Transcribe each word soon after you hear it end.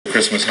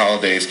Christmas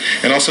holidays.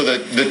 And also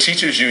the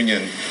teachers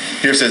union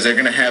here says they're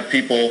going to have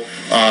people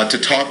to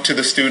talk to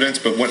the students,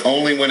 but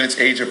only when it's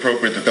age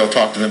appropriate that they'll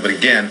talk to them. But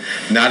again,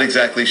 not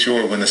exactly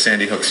sure when the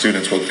Sandy Hook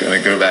students will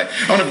go back.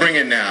 I want to bring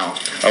in now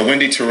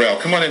Wendy Torrel.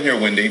 Come on in here,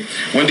 Wendy.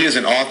 Wendy is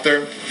an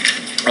author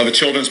of a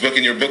children's book,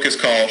 and your book is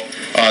called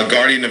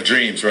Guardian of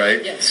Dreams,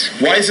 right? Yes.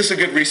 Why is this a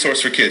good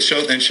resource for kids?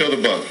 Show the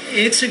book.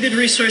 It's a good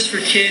resource for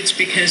kids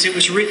because it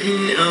was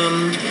written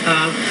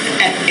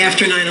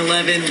after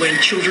 9/11 when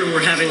children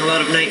were having a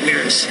lot of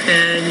nightmares.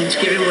 And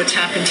given what's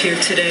happened here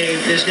today,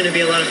 there's going to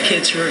be a lot of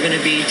kids who are going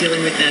to be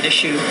dealing with that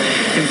issue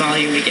in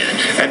volume again.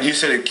 And you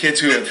said kids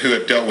who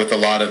have dealt with a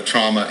lot of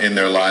trauma in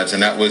their lives,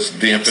 and that was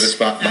the impetus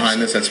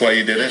behind this? That's why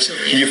you did it?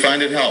 Absolutely. Do you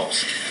find it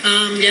helps?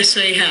 Yes,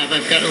 I have.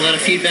 I've gotten a lot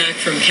of feedback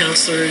from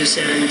counselors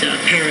and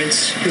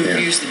parents who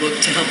have used the book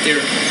to help their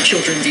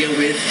children deal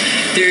with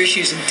their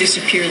issues and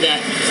disappear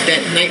that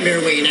nightmare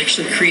away and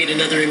actually create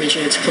another image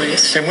in its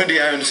place. And Wendy,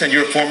 I understand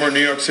you're a former New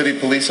York City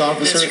police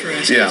officer? That's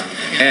correct. Yeah.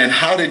 And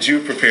how did you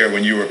prepare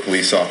when you were a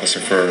police officer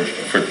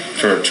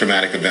for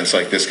traumatic events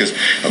like this? Because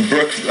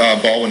Brooke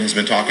Baldwin has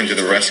been talking to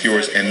the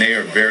rescuers, and they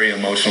are very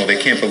emotional. They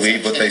can't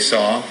believe what they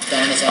saw.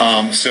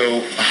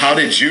 So how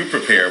did you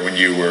prepare when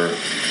you were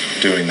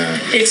doing that?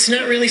 It's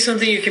not really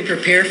something you can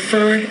prepare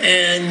for,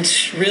 and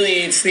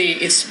really it's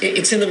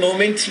in the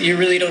moment. You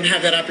really don't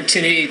have that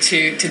opportunity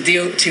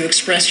to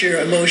express your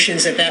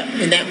emotions in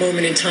that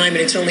moment in time,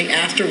 and it's only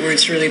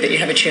afterwards really that you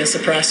have a chance to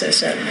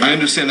process it. I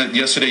understand that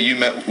yesterday you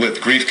met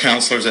with grief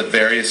counselors at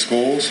various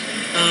schools.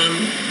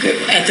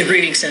 At the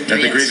grieving center.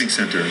 At the grieving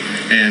center,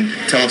 and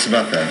tell us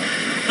about that.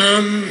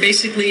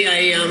 Basically,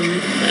 I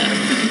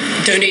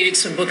donated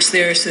some books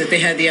there so that they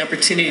had the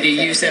opportunity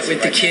to use that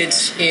with the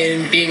kids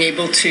in being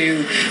able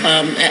to,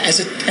 as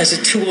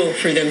a tool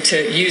for them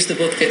to use the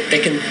book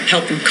that can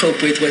help them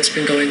cope with what's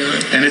been going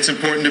on. And it's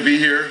important to be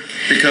here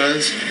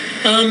because?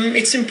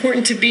 It's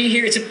important to be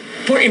here. It's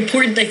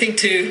important, I think,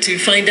 to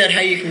find out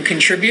how you can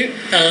contribute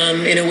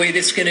in a way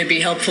that's going to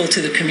be helpful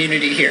to the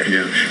community here.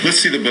 Yeah. Let's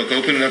see the book.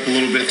 Open it up a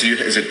little bit.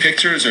 Is it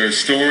pictures or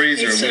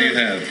stories, or what do you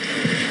have?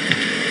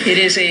 It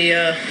is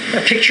a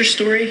picture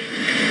story.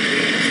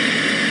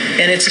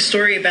 And it's a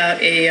story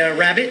about a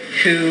rabbit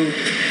who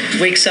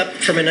wakes up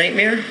from a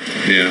nightmare.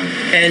 Yeah.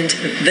 And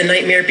the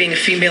nightmare being a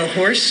female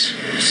horse,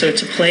 so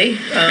it's a play.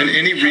 And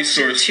any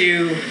resource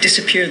to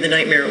disappear the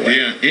nightmare away.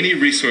 Yeah, any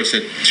resource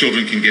that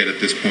children can get at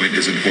this point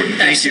is important.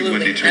 Thank you,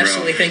 Wendy Torrel.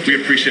 Absolutely, thank you.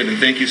 We appreciate it, and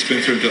thank you,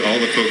 Spencer, and to all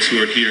the folks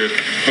who are here.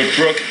 But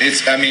Brooke,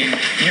 you've been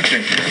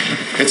here.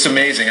 It's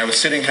amazing. I was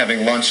sitting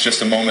having lunch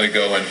just a moment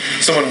ago, and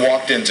someone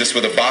walked in just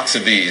with a box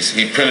of these.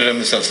 He printed them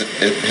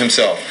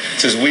himself.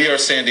 It says, "We are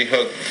Sandy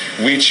Hook.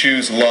 We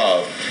choose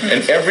love."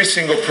 And every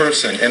single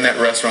person in that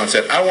restaurant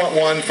said, "I want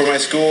one for my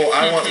school.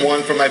 I want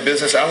one for my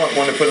business. I want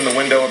one to put in the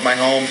window of my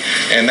home."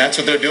 And that's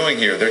what they're doing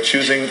here. They're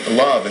choosing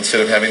love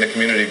instead of having the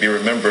community be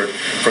remembered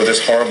for this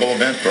horrible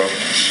event, bro.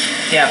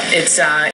 Yeah, it's